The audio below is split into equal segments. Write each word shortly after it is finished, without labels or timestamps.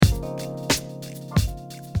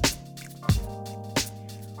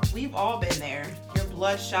we've all been there. Your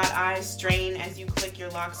bloodshot eyes strain as you click your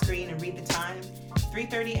lock screen and read the time.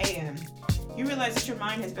 3:30 a.m. You realize that your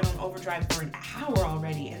mind has been on overdrive for an hour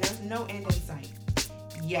already and there's no end in sight.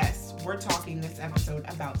 Yes, we're talking this episode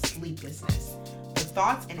about sleeplessness, the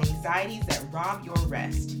thoughts and anxieties that rob your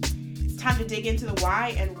rest. It's time to dig into the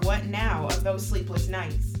why and what now of those sleepless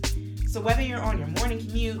nights. So whether you're on your morning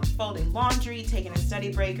commute, folding laundry, taking a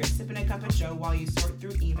study break, or sipping a cup of joe while you sort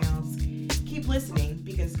through emails, keep listening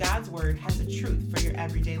because God's Word has a truth for your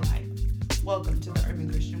everyday life. Welcome to the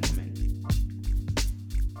Urban Christian Woman.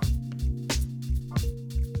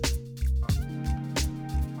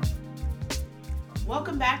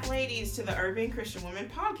 Welcome back, ladies, to the Urban Christian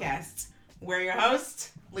Woman podcast. We're your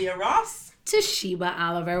hosts, Leah Ross. Toshiba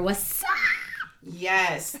Oliver. What's up?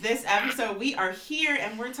 Yes, this episode we are here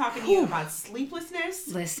and we're talking to you about sleeplessness.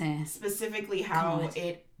 Listen. Specifically how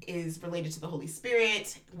it is related to the Holy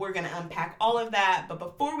Spirit. We're going to unpack all of that. But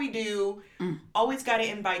before we do, always got to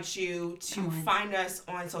invite you to find us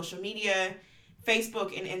on social media,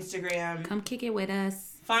 Facebook and Instagram. Come kick it with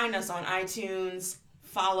us. Find us on iTunes,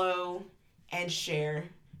 follow, and share.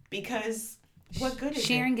 Because what good is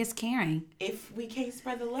sharing is caring if we can't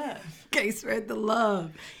spread the love? Can't spread the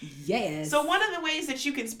love. Yes. So one of the ways that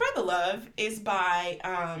you can spread the love is by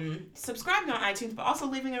subscribing on iTunes, but also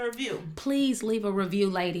leaving a review. Please leave a review,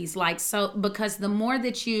 ladies. Because the more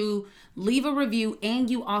that you leave a review and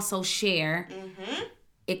you also share,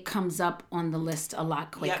 it comes up on the list a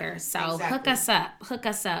lot quicker. Yep, so exactly. Hook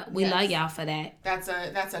us up. We love y'all for that. That's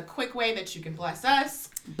a quick way that you can bless us.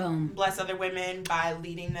 Boom. Bless other women by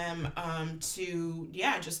leading them to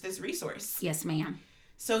just this resource. Yes, ma'am.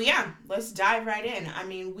 So let's dive right in. I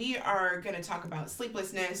mean, we are going to talk about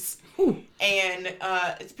sleeplessness. Ooh. And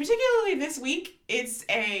particularly this week, it's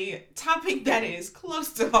a topic that is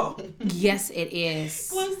close to home. Yes, it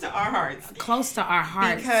is. Close to our hearts. Close to our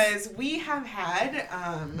hearts. Because we have had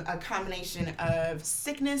a combination of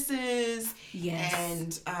sicknesses. Yes.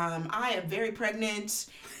 And I am very pregnant.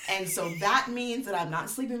 And so that means that I'm not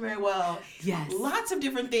sleeping very well. Yes. Lots of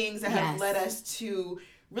different things that have led us to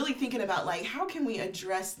really thinking about, like, how can we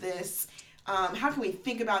address this? How can we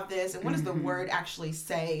think about this? And what does the word actually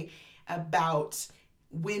say about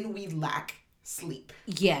when we lack sleep?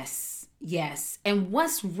 Yes. And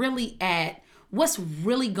what's really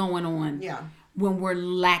going on when we're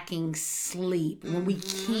lacking sleep, when we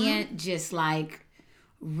can't just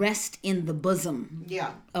rest in the bosom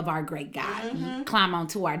of our great God, climb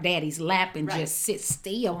onto our daddy's lap and just sit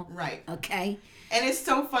still. Right. Okay. And it's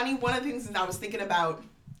so funny. One of the things that I was thinking about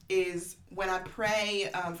is when I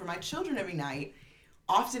pray for my children every night,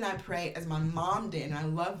 often I pray as my mom did, and I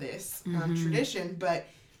love this tradition, but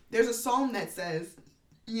there's a psalm that says,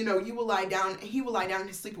 you will lie down, and he will lie down, and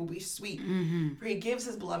his sleep will be sweet, for he gives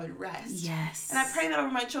his beloved rest. Yes. And I pray that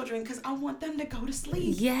over my children because I want them to go to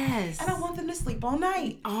sleep. Yes. And I want them to sleep all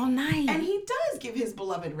night. All night. And he does give his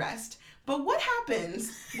beloved rest. But what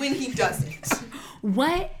happens when he doesn't?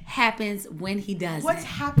 What happens when he doesn't? What's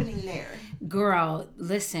happening there? Girl,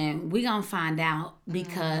 listen, we're going to find out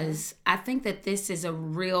because I think that this is a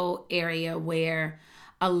real area where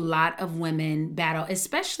a lot of women battle,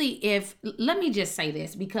 especially if, let me just say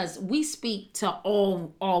this, because we speak to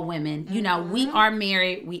all women. We are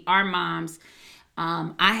married, we are moms.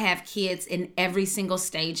 I have kids in every single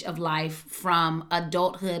stage of life, from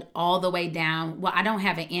adulthood all the way down. Well, I don't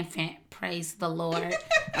have an infant, praise the Lord.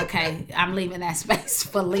 Okay, I'm leaving that space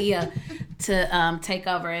for Leah to take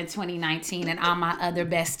over in 2019, and all my other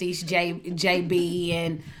besties, JB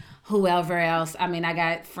and whoever else. I mean, I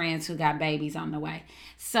got friends who got babies on the way.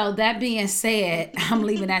 So that being said, I'm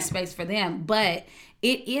leaving that space for them. But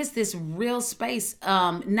it is this real space,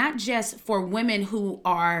 not just for women who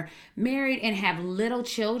are married and have little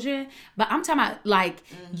children, but I'm talking about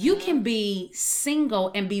you can be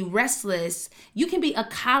single and be restless. You can be a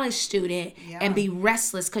college student and be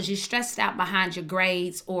restless because you're stressed out behind your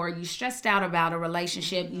grades, or you're stressed out about a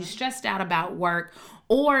relationship, you're stressed out about work.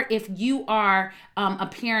 Or if you are a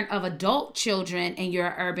parent of adult children and you're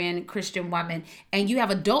an urban Christian woman and you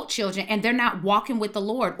have adult children and they're not walking with the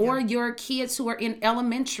Lord, or your kids who are in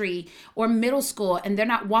elementary or middle school and they're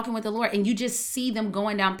not walking with the Lord, and you just see them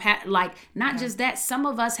going down just that. Some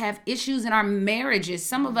of us have issues in our marriages.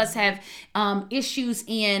 Some of us have issues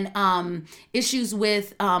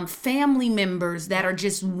with family members that are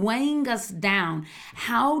just weighing us down.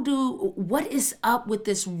 What is up with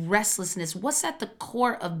this restlessness? What's at the core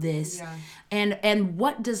of this? Yeah. And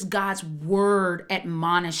what does God's word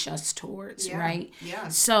admonish us towards, right? Yeah.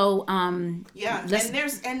 So and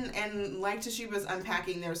there's and like Toshiba's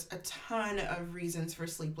unpacking, there's a ton of reasons for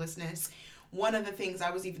sleeplessness. one of the things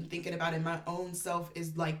I was even thinking about in my own self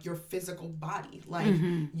is like your physical body. Like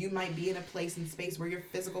you might be in a place and space where your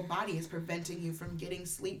physical body is preventing you from getting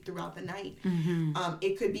sleep throughout the night.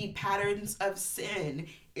 It could be patterns of sin.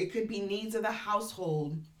 It could be needs of the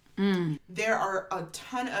household. There are a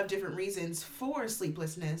ton of different reasons for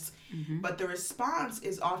sleeplessness, but the response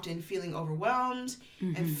is often feeling overwhelmed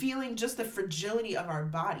and feeling just the fragility of our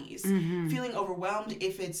bodies. Feeling overwhelmed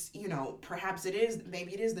if it's, perhaps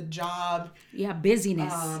maybe it is the job. Yeah,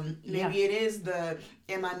 busyness. Maybe it is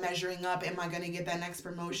am I measuring up? Am I going to get that next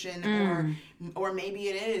promotion? Or maybe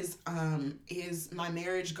it is my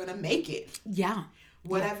marriage going to make it? Yeah.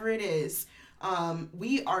 Whatever it is.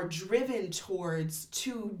 We are driven towards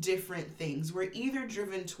two different things. We're either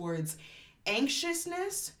driven towards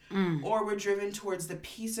anxiousness or we're driven towards the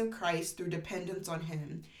peace of Christ through dependence on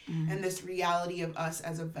him and this reality of us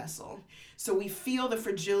as a vessel. So we feel the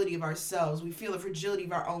fragility of ourselves. We feel the fragility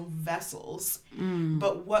of our own vessels.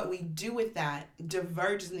 But what we do with that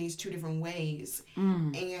diverges in these two different ways.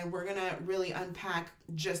 And we're going to really unpack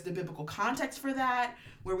just the biblical context for that,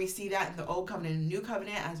 where we see that in the Old Covenant and New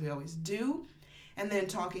Covenant, as we always do. And then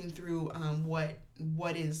talking through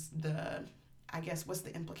what is what's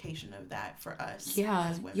the implication of that for us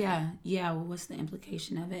as women? Well, what's the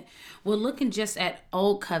implication of it? Well, looking just at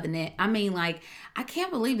Old Covenant, I mean, like, I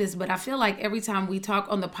can't believe this, but I feel like every time we talk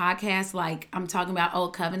on the podcast, like, I'm talking about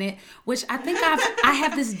Old Covenant, which I think I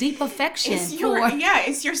have this deep affection for. Yeah,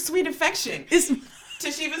 it's your sweet affection.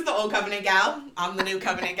 Tashiva's the Old Covenant gal. I'm the New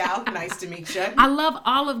Covenant gal. Nice to meet you. I love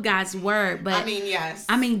all of God's word, but yes.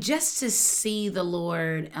 Just to see the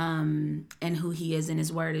Lord and who he is in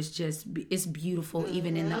his word is it's beautiful,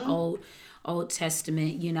 even in the Old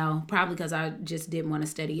Testament, probably because I just didn't want to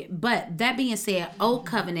study it. But that being said, Old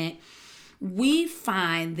Covenant, we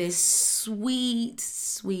find this sweet,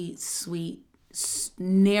 sweet, sweet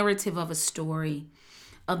narrative of a story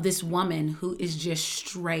of this woman who is just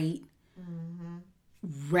straight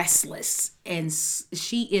restless, and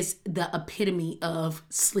she is the epitome of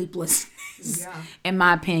sleeplessness, in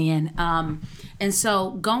my opinion. And so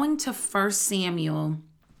going to 1 Samuel,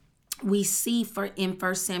 we see in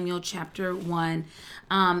 1 Samuel chapter 1,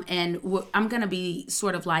 and I'm going to be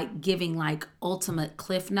sort of like giving like ultimate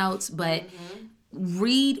cliff notes, but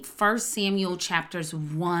read 1 Samuel chapters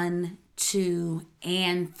 1, 2,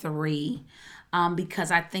 and 3, because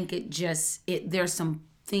I think there's some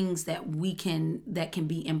things that can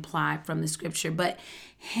be implied from the scripture. But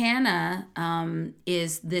Hannah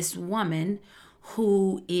is this woman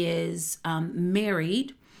who is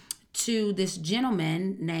married to this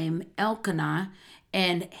gentleman named Elkanah,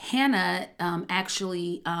 and Hannah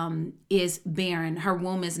actually is barren. Her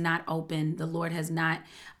womb is not open. The Lord has not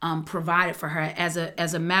provided for her. As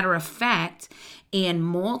a matter of fact, on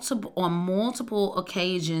multiple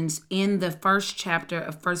occasions in the first chapter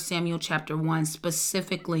of 1 Samuel chapter 1,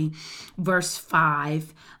 specifically verse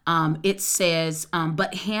 5, it says,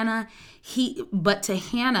 but to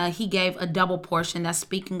Hannah he gave a double portion. That's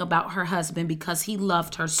speaking about her husband, because he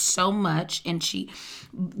loved her so much, and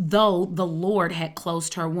though the Lord had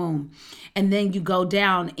closed her womb. And then you go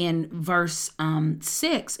down in verse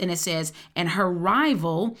 6, and it says, and her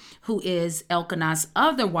rival, who is Elkanah's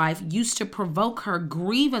other wife, used to provoke her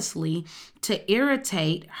grievously to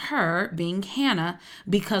irritate her, being Hannah,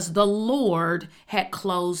 because the Lord had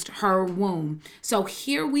closed her womb. So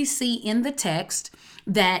here we see in the text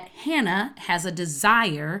that Hannah has a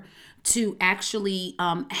desire to actually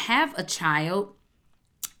have a child.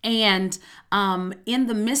 And in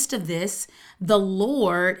the midst of this, the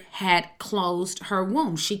Lord had closed her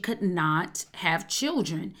womb. She could not have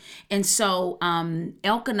children. And so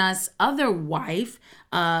Elkanah's other wife,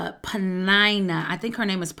 Peninnah, I think her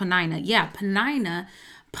name is Peninnah. Yeah, Peninnah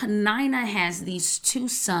has these two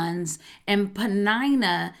sons, and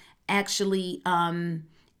Peninnah actually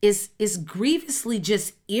is grievously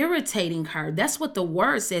just irritating her. That's what the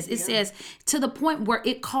word says. It says to the point where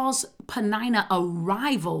it calls Peninnah a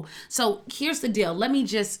rival. So here's the deal. Let me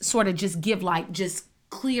just sort of just give like just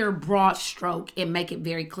clear broad stroke and make it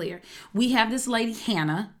very clear. We have this lady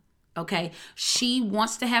Hannah, okay? She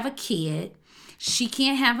wants to have a kid. She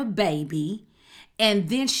can't have a baby. And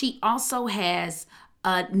then she also has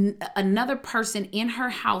another person in her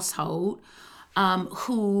household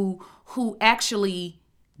who actually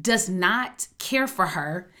does not care for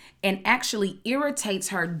her and actually irritates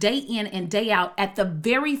her day in and day out at the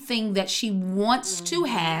very thing that she wants to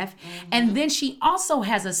have. And then she also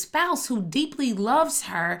has a spouse who deeply loves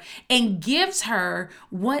her and gives her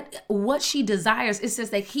what she desires. It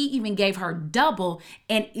says that he even gave her double,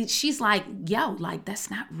 and she's like, yo, like,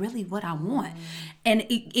 that's not really what I want. And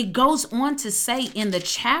it goes on to say in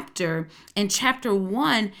chapter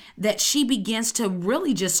 1, that she begins to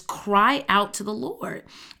really just cry out to the Lord.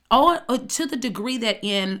 To the degree that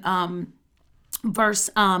in verse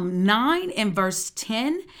 9 and verse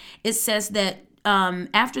 10, it says that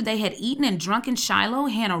after they had eaten and drunk in Shiloh,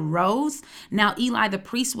 Hannah rose. Now Eli the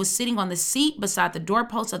priest was sitting on the seat beside the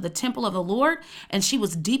doorpost of the temple of the Lord, and she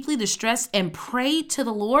was deeply distressed and prayed to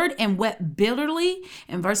the Lord and wept bitterly.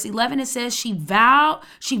 In verse 11, it says she vowed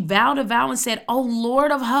a vow and said, "O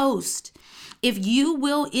Lord of hosts, if you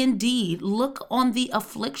will indeed look on the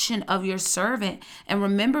affliction of your servant and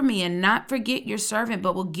remember me and not forget your servant,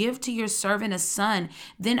 but will give to your servant a son,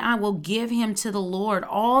 then I will give him to the Lord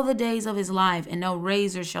all the days of his life, and no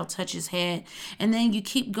razor shall touch his head." And then you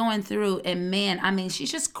keep going through, and man, I mean,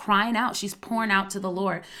 she's just crying out. She's pouring out to the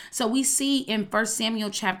Lord. So we see in 1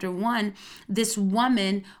 Samuel chapter 1, this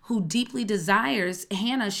woman who deeply desires,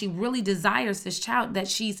 Hannah, she really desires this child, that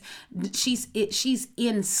she's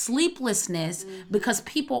in sleeplessness because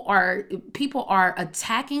people are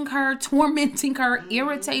attacking her, tormenting her,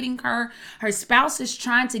 irritating her. Her spouse is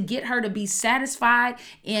trying to get her to be satisfied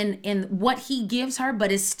in what he gives her,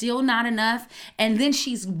 but it's still not enough. And then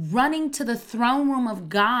she's running to the throne room of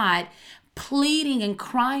God, pleading and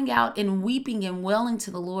crying out and weeping and wailing to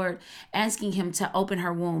the Lord, asking him to open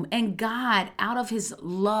her womb. And God, out of his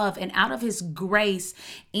love and out of his grace,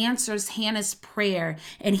 answers Hannah's prayer,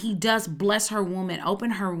 and he does bless her womb and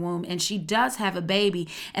open her womb, and she does have a baby.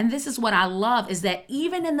 And this is what I love, is that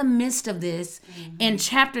even in the midst of this, in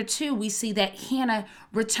chapter 2, we see that Hannah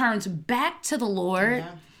returns back to the Lord.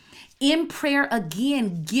 In prayer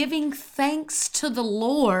again, giving thanks to the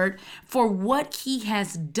Lord for what he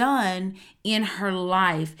has done in her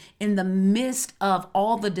life. In the midst of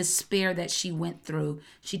all the despair that she went through,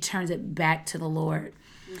 she turns it back to the Lord.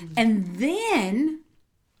 And then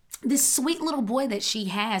this sweet little boy that she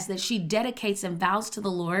has, that she dedicates and vows to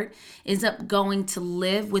the Lord, ends up going to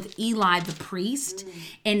live with Eli the priest.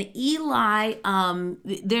 And Eli,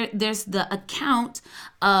 there's the account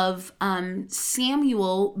of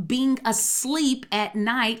Samuel being asleep at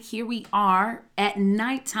night. Here we are at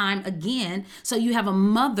nighttime again. So you have a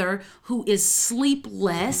mother who is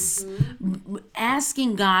sleepless,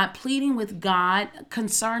 asking God, pleading with God,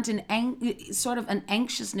 concerned and sort of an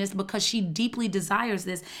anxiousness because she deeply desires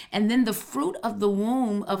this. And then the fruit of the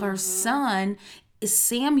womb of her son is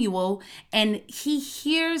Samuel, and he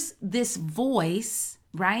hears this voice,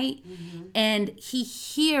 right? And he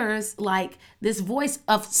hears like this voice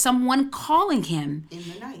of someone calling him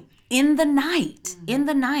in the night. In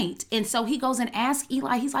the night. And so he goes and asks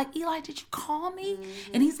Eli, he's like, "Eli, did you call me?"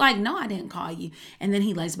 And he's like, "No, I didn't call you." And then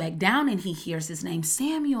he lays back down and he hears his name,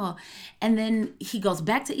 Samuel. And then he goes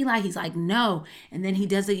back to Eli. He's like, "No." And then he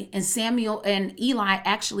does it. And Samuel and Eli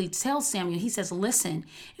actually tells Samuel, he says, "Listen,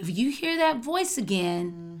 if you hear that voice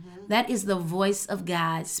again, that is the voice of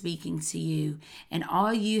God speaking to you. And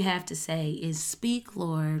all you have to say is, 'Speak,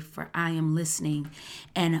 Lord, for I am listening.'"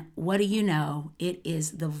 And what do you know? It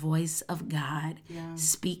is the voice of God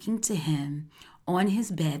speaking to him on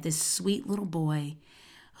his bed, this sweet little boy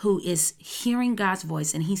who is hearing God's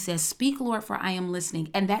voice. And he says, "Speak, Lord, for I am listening."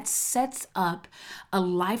 And that sets up a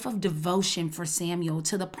life of devotion for Samuel,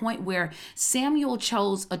 to the point where Samuel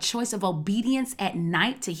chose a choice of obedience at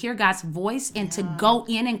night to hear God's voice and to go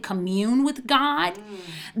in and commune with God.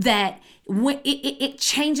 That when it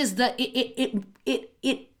changes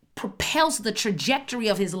it propels the trajectory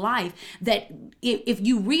of his life. That if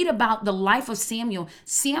you read about the life of Samuel,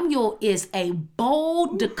 Samuel is a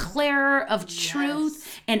bold declarer of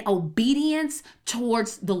truth and obedience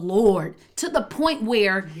towards the Lord, to the point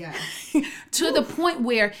where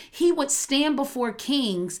he would stand before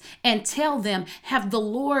kings and tell them, "Have the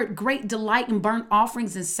Lord great delight in burnt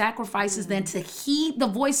offerings and sacrifices than to heed the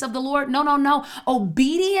voice of the Lord?" No.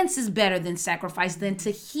 Obedience is better than sacrifice, than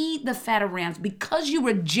to heed the fat of rams. Because you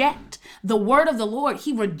reject the word of the Lord,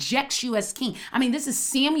 he rejects you as king. I mean, this is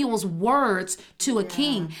Samuel's words to a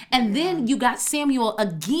king. And then you got Samuel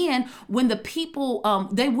again when the people,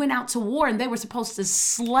 they went out to war and they were supposed to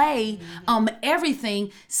slay everything.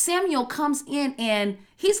 Samuel comes in and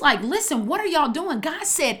He's like, listen, what are y'all doing? God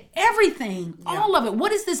said everything, all of it.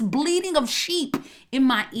 What is this bleating of sheep in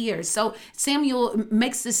my ears? So Samuel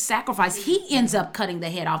makes this sacrifice. He ends up cutting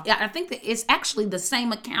the head off. I think that it's actually the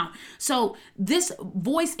same account. So this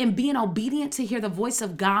voice and being obedient to hear the voice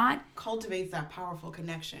of God cultivates that powerful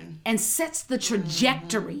connection and sets the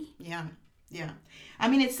trajectory. Yeah. I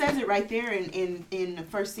mean, it says it right there in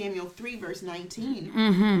 1 Samuel 3, verse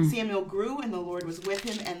 19. Samuel grew and the Lord was with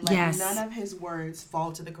him and let none of his words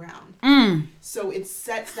fall to the ground. So it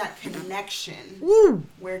sets that connection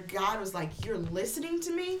where God was like, you're listening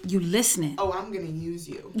to me? You listening. Oh, I'm going to use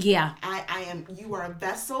you. Yeah. You are a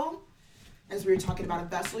vessel. As we were talking about a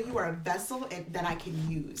vessel, you are a vessel that I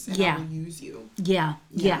can use, and I will use you. Yeah.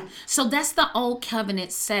 So that's the old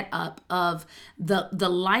covenant setup of the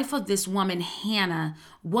life of this woman, Hannah,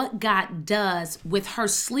 what God does with her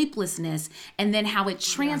sleeplessness, and then how it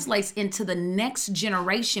translates into the next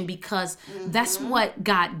generation, because that's what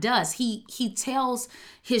God does. He tells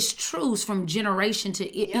his truths from generation to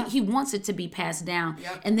he wants it to be passed down.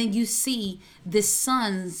 And then you see this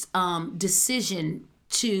son's decision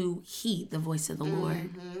to heed the voice of the Lord.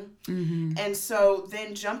 And so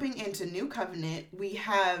then jumping into New Covenant, we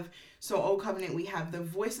have, Old Covenant, we have the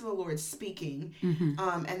voice of the Lord speaking.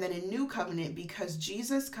 And then in New Covenant, because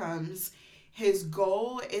Jesus comes, his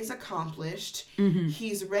goal is accomplished.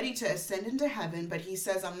 He's ready to ascend into heaven, but he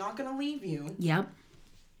says, I'm not going to leave you.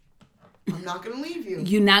 I'm not going to leave you.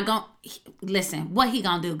 You're not going to, listen, what he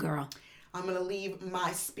going to do, girl? I'm going to leave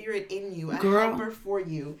my spirit in you, a helper for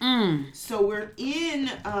you. So we're in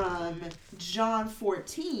John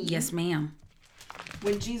 14. Yes, ma'am.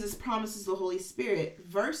 When Jesus promises the Holy Spirit.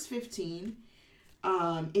 Verse 15,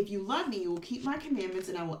 if you love me, you will keep my commandments,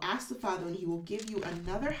 and I will ask the Father, and he will give you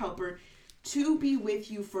another helper to be with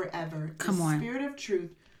you forever. The Spirit of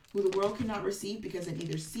truth, who the world cannot receive because it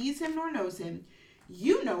neither sees him nor knows him.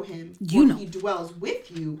 You know him, for he dwells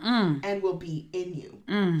with you and will be in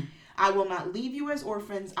you. I will not leave you as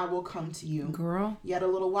orphans. I will come to you. Girl. Yet a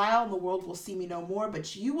little while, and the world will see me no more,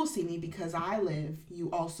 but you will see me because I live. You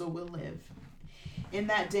also will live. In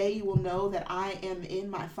that day, you will know that I am in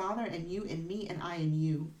my Father, and you in me, and I in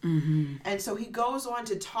you. And so he goes on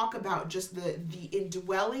to talk about just the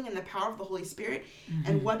indwelling and the power of the Holy Spirit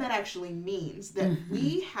and what that actually means. That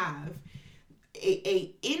we have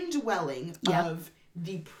a indwelling of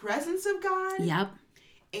the presence of God.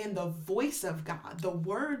 And the voice of God, the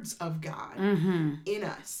words of God in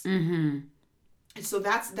us. And so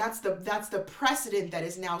that's the precedent that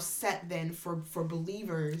is now set then for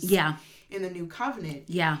believers in the new covenant.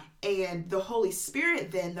 And the Holy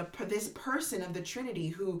Spirit then, this person of the Trinity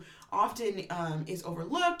who often is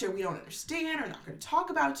overlooked or we don't understand or not going to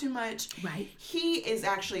talk about too much. He is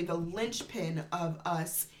actually the linchpin of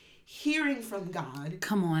us hearing from God.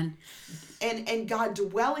 Come on. And God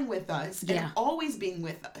dwelling with us and always being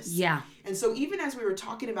with us. And so even as we were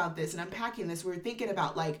talking about this and unpacking this, we were thinking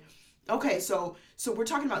about like, okay, so we're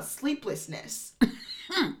talking about sleeplessness.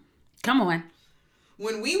 Come on.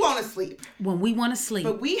 When we want to sleep. But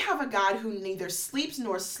we have a God who neither sleeps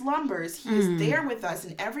nor slumbers. He is there with us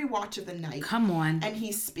in every watch of the night. Come on. And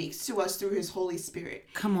he speaks to us through his Holy Spirit.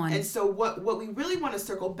 Come on. And so what we really want to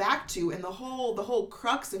circle back to, and the whole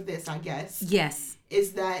crux of this, I guess,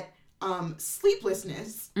 is that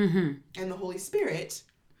sleeplessness and the Holy Spirit,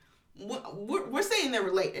 we're saying they're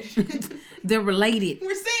related. They're related.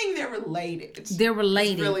 We're saying they're related. They're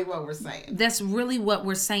related. That's really what we're saying. That's really what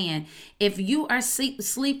we're saying. If you are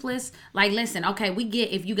sleepless, like, listen, okay, we get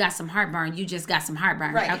if you got some heartburn, you just got some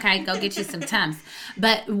heartburn. Right. Okay, go get you some Tums.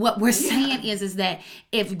 But what we're saying is that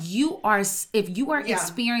if you are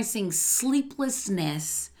experiencing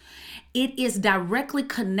sleeplessness, it is directly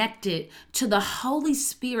connected to the Holy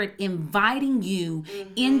Spirit inviting you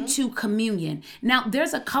into communion. Now,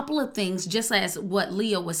 there's a couple of things, just as what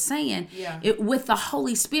Leah was saying, with the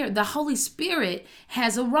Holy Spirit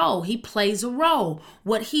has a role. He plays a role.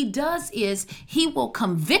 What he does is he will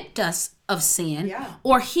convict us of sin,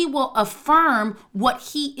 or he will affirm what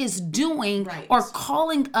he is doing or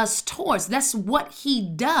calling us towards. That's what he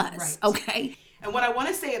does, okay? And what I want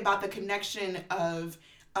to say about the connection of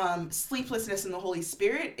sleeplessness and the Holy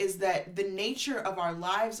Spirit is that the nature of our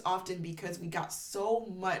lives often, because we got so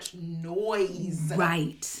much noise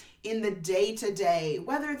in the day-to-day,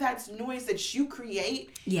 whether that's noise that you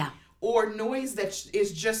create or noise that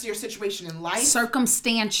is just your situation in life.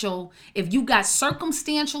 Circumstantial. If you got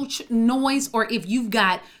circumstantial noise or if you've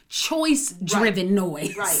got choice-driven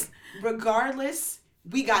noise. Regardless,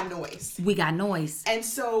 we got noise. And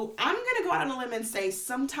so I'm going to go out on a limb and say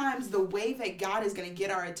sometimes the way that God is going to get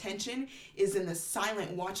our attention is in the silent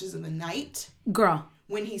watches of the night. Girl.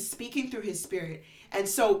 When he's speaking through his Spirit. And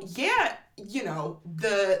so, yeah, you know,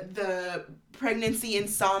 the pregnancy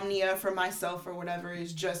insomnia for myself or whatever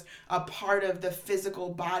is just a part of the physical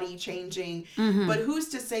body changing. But who's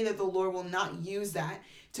to say that the Lord will not use that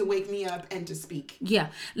to wake me up and to speak? Yeah.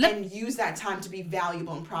 And use that time to be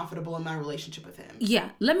valuable and profitable in my relationship with him. Yeah.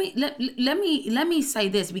 Let me say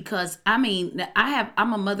this, because I mean,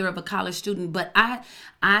 I'm a mother of a college student, but I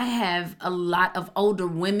have a lot of older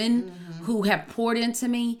women who have poured into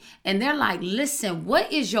me, and they're like, listen,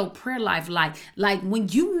 what is your prayer life like? Like, when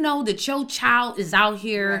you know that your child is out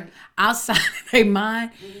here outside of their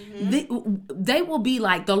mind, they will be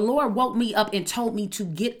like, the Lord woke me up and told me to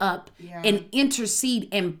get up and intercede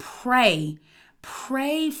and pray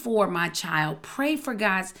for my child, pray for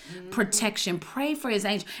God's protection, pray for his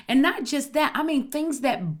angel. And not just that, I mean, things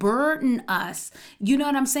that burden us, you know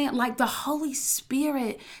what I'm saying? Like, the Holy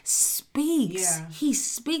Spirit speaks. He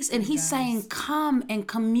speaks, and he's saying, come and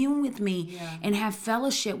commune with me and have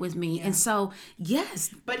fellowship with me. And so, yes.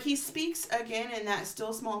 But he speaks again in that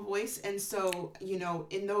still small voice. And so, you know,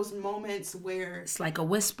 in those moments where it's like a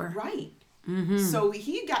whisper. Right. So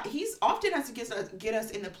he's often has to get us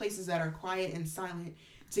in the places that are quiet and silent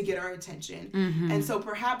to get our attention. And so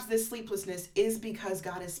perhaps this sleeplessness is because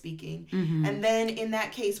God is speaking. And then in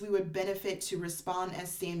that case, we would benefit to respond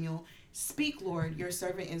as Samuel. Speak, Lord, your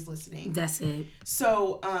servant is listening. That's it.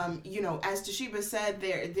 So, you know, as Toshiba said,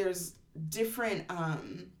 there's different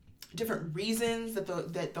reasons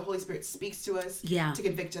that the Holy Spirit speaks to us to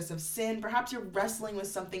convict us of sin. Perhaps you're wrestling with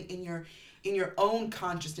something in your own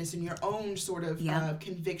consciousness, in your own sort of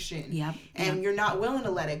conviction, and you're not willing to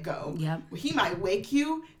let it go. He might wake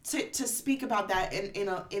you to speak about that in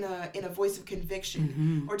a voice of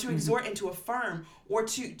conviction, or to exhort and to affirm, or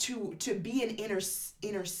to be an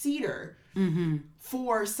interceder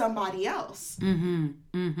for somebody else.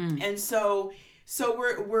 And so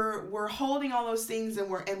we're holding all those things, and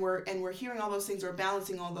we're hearing all those things, we're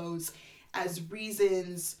balancing all those as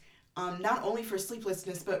reasons. Not only for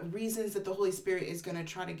sleeplessness, but reasons that the Holy Spirit is going to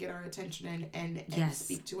try to get our attention and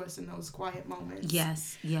speak to us in those quiet moments.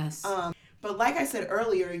 Yes. But like I said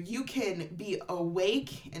earlier, you can be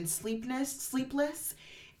awake and sleepless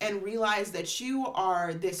and realize that you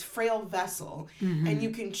are this frail vessel, and you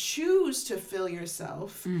can choose to fill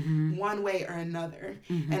yourself one way or another.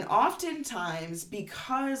 And oftentimes,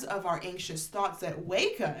 because of our anxious thoughts that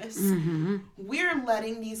wake us, we're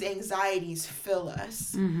letting these anxieties fill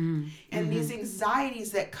us. And these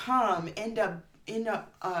anxieties that come end up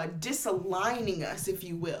disaligning us, if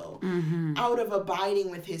you will, out of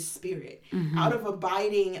abiding with his Spirit, out of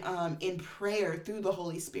abiding in prayer through the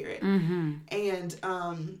Holy Spirit. And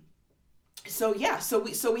so we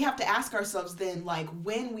have to ask ourselves then, like,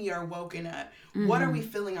 when we are woken up, what are we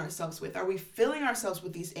filling ourselves with? Are we filling ourselves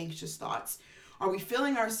with these anxious thoughts? Are we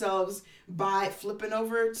filling ourselves by flipping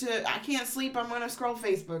over to, I can't sleep, I'm going to scroll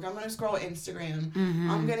Facebook, I'm going to scroll Instagram,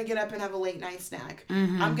 I'm going to get up and have a late night snack,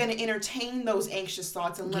 I'm going to entertain those anxious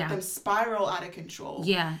thoughts and let them spiral out of control?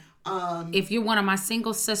 If you're one of my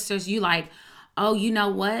single sisters, you like, oh, you know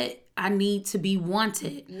what? I need to be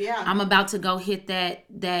wanted. I'm about to go hit that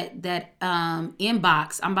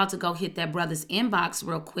inbox. I'm about to go hit that brother's inbox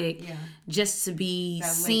real quick, just to be that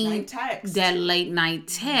seen. That late night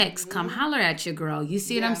text. Come holler at your girl. You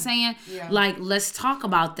see what I'm saying? Like, let's talk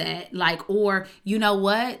about that. Like, or you know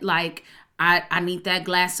what? Like, I need that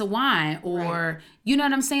glass of wine, or you know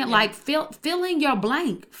what I'm saying? Like, fill in your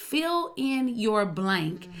blank. Fill in your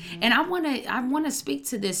blank. And I wanna speak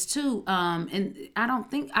to this too. And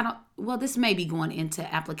well, this may be going into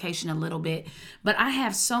application a little bit, but I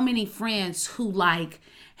have so many friends who like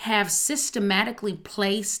have systematically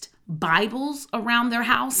placed Bibles around their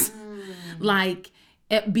house, like,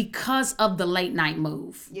 because of the late night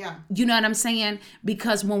move. You know what I'm saying?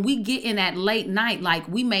 Because when we get in that late night, like,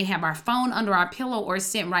 we may have our phone under our pillow or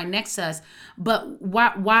sitting right next to us, but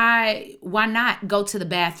why not go to the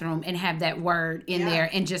bathroom and have that word in there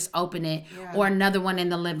and just open it, or another one in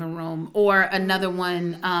the living room, or another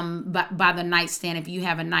one by the nightstand if you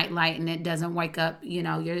have a night light and it doesn't wake up, you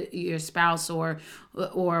know, your spouse or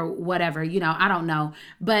whatever, you know, I don't know.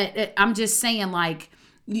 But I'm just saying, like,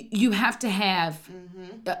 you have to have,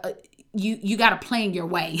 you got to plan your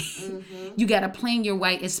way. You got to plan your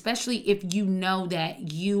way, especially if you know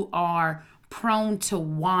that you are prone to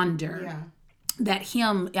wander. That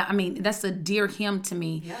hymn, I mean, that's a dear hymn to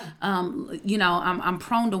me. You know, I'm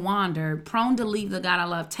prone to wander, prone to leave the God I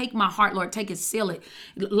love. Take my heart, Lord, take it, seal it.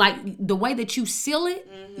 Like, the way that you seal it,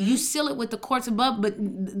 you seal it with the courts above, but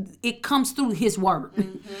it comes through his word.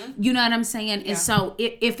 You know what I'm saying? And so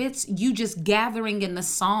if it's you just gathering in the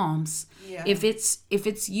Psalms, if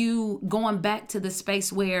it's you going back to the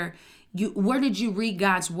space where Where did you read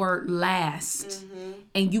God's word last?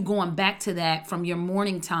 And you going back to that from your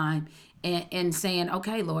morning time and saying,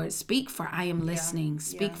 okay, Lord, speak for I am listening.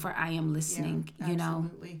 Speak for I am listening. You know?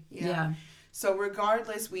 Absolutely. Yeah. So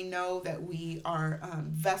regardless, we know that we are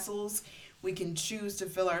vessels. We can choose to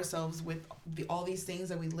fill ourselves with all these things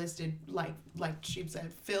that we listed, like she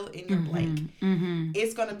said, fill in your blank.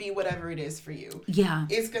 It's going to be whatever it is for you. Yeah.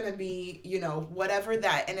 It's going to be, whatever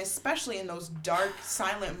that, and especially in those dark,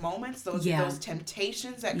 silent moments, those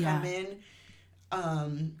temptations that come in.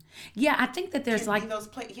 I think that there's like those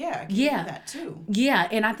that too. Yeah,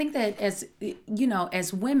 and I think that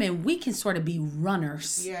as women, we can sort of be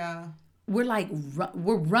runners. Yeah. We're like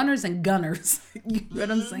we're runners and gunners. You know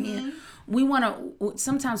what I'm saying? We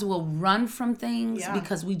sometimes we'll run from things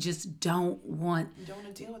because we just don't want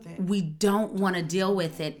to deal with it. We don't want to deal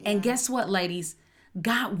with it. And guess what, ladies?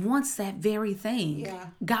 God wants that very thing. Yeah.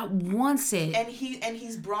 God wants it. And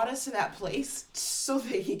he's brought us to that place so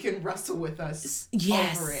that he can wrestle with us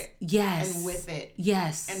over it. Yes. And with it.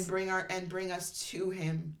 Yes. And bring us to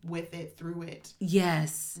him with it, through it.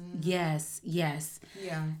 Yes. Yes. Yes.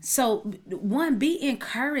 Yeah. So one, be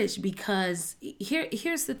encouraged, because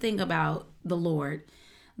here's the thing about the Lord.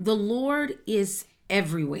 The Lord is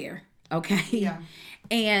everywhere. Okay. Yeah.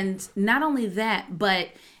 And not only that, but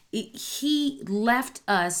he left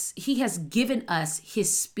us, he has given us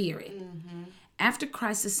his spirit. After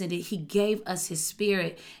Christ ascended, he gave us his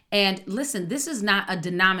spirit. And listen, this is not a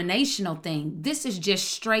denominational thing. This is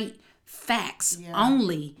just straight facts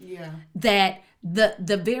only. Yeah. That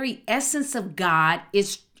the very essence of God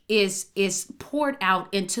is poured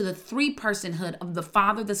out into the three personhood of the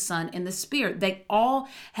Father, the Son, and the Spirit. They all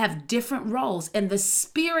have different roles, and the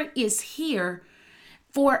Spirit is here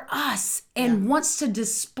for us and wants to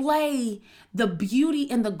display the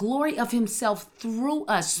beauty and the glory of himself through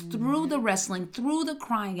us, through the wrestling, through the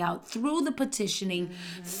crying out, through the petitioning,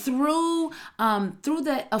 through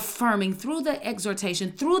the affirming, through the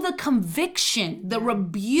exhortation, through the conviction, the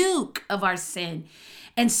rebuke of our sin.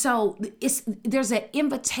 And so there's an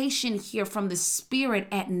invitation here from the Spirit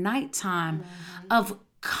at nighttime of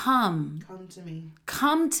come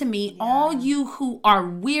to me, all you who are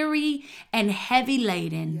weary and heavy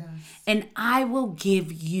laden, and I will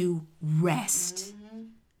give you rest.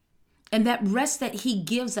 And that rest that he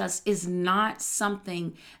gives us is not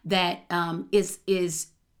something that it's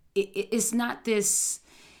not this,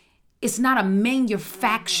 it's not a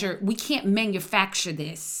manufacture. We can't manufacture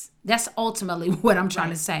this. That's ultimately what I'm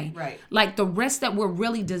trying to say. Right. Like the rest that we're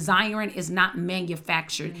really desiring is not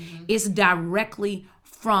manufactured. It's directly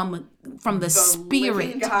from the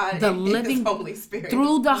Spirit, the living Holy Spirit,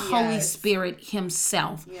 through the Holy Spirit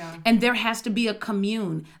himself. And there has to be a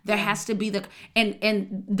commune. There has to be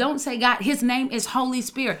and don't say God, his name is Holy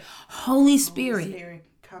Spirit. Holy Spirit.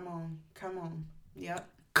 Come on. Yep.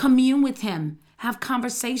 Commune with him. Have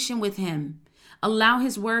conversation with him. Allow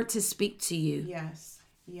his word to speak to you. Yes.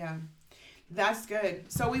 Yeah. That's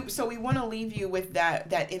good. So we want to leave you with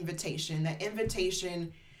that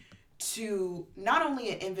invitation to not only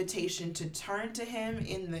an invitation to turn to him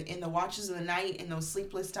in the watches of the night, in those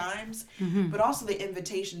sleepless times, but also the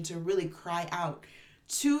invitation to really cry out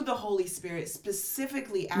to the Holy Spirit,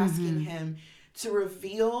 specifically asking him to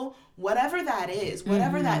reveal whatever that is,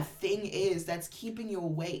 whatever that thing is that's keeping you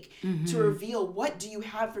awake, to reveal, what do you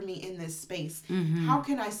have for me in this space? How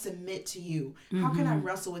can I submit to you? How can I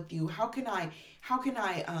wrestle with you? How can I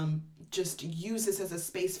just use this as a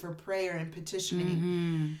space for prayer and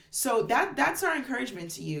petitioning? So that's our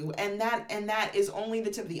encouragement to you, and that is only the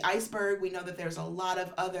tip of the iceberg. We know that there's a lot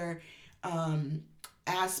of other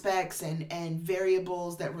aspects and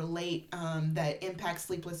variables that relate that impact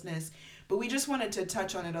sleeplessness, but we just wanted to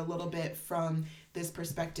touch on it a little bit from this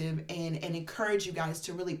perspective and encourage you guys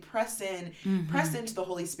to really press into the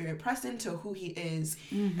Holy Spirit, press into who he is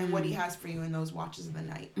and what he has for you in those watches of the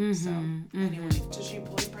night. So anyway, does you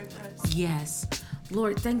pray for us? Yes.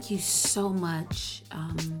 Lord, thank you so much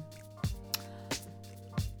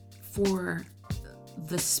for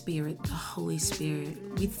the Spirit, the Holy Spirit.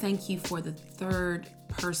 We thank you for the third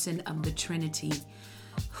person of the Trinity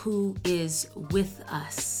who is with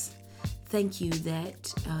us. Thank you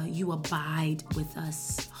that you abide with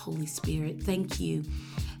us, Holy Spirit. Thank you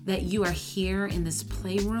that you are here in this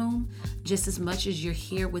playroom just as much as you're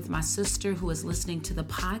here with my sister who is listening to the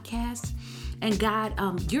podcast. And God,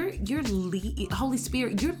 Holy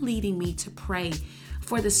Spirit, you're leading me to pray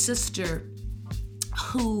for the sister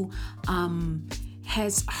who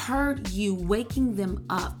has heard you waking them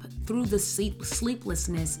up through the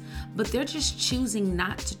sleeplessness, but they're just choosing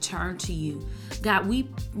not to turn to you. God,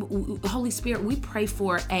 Holy Spirit, we pray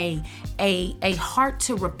for a heart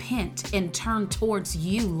to repent and turn towards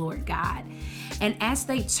you, Lord God. And as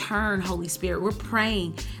they turn, Holy Spirit, we're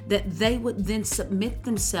praying that they would then submit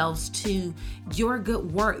themselves to your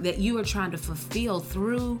good work that you are trying to fulfill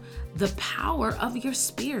through the power of your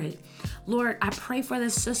Spirit. Lord, I pray for the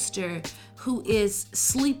sister who is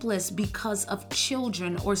sleepless because of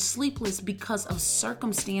children or sleepless because of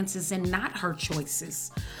circumstances and not her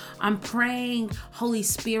choices. I'm praying, Holy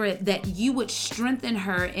Spirit, that you would strengthen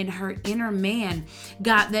her in her inner man,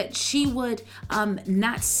 God, that she would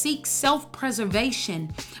not seek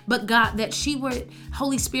self-preservation, but God, that she would,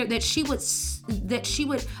 Holy Spirit, that she would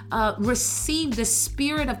receive the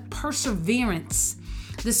spirit of perseverance.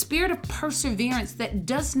 The spirit of perseverance that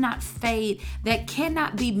does not fade, that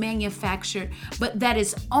cannot be manufactured, but that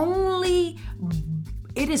is only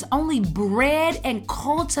bred and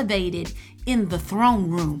cultivated in the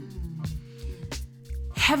throne room.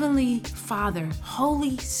 Heavenly Father,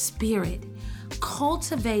 Holy Spirit,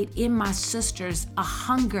 cultivate in my sisters a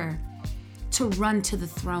hunger to run to the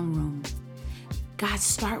throne room. God,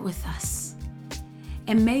 start with us.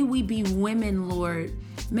 And may we be women, Lord.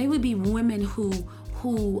 May we be women who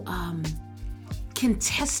can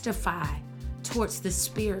testify towards the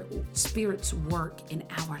Spirit's work in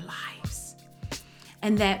our lives.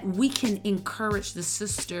 And that we can encourage the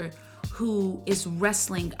sister who is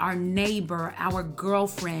wrestling, our neighbor, our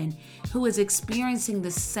girlfriend, who is experiencing the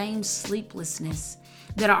same sleeplessness,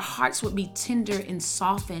 that our hearts would be tender and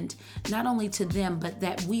softened, not only to them, but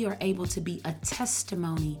that we are able to be a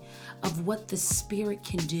testimony of what the Spirit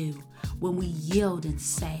can do when we yield and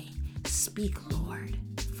say, "Speak, Lord,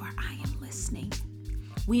 for I am listening."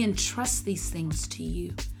 We entrust these things to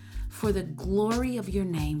you for the glory of your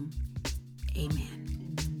name.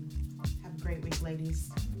 Amen. Have a great week,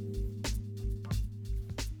 ladies.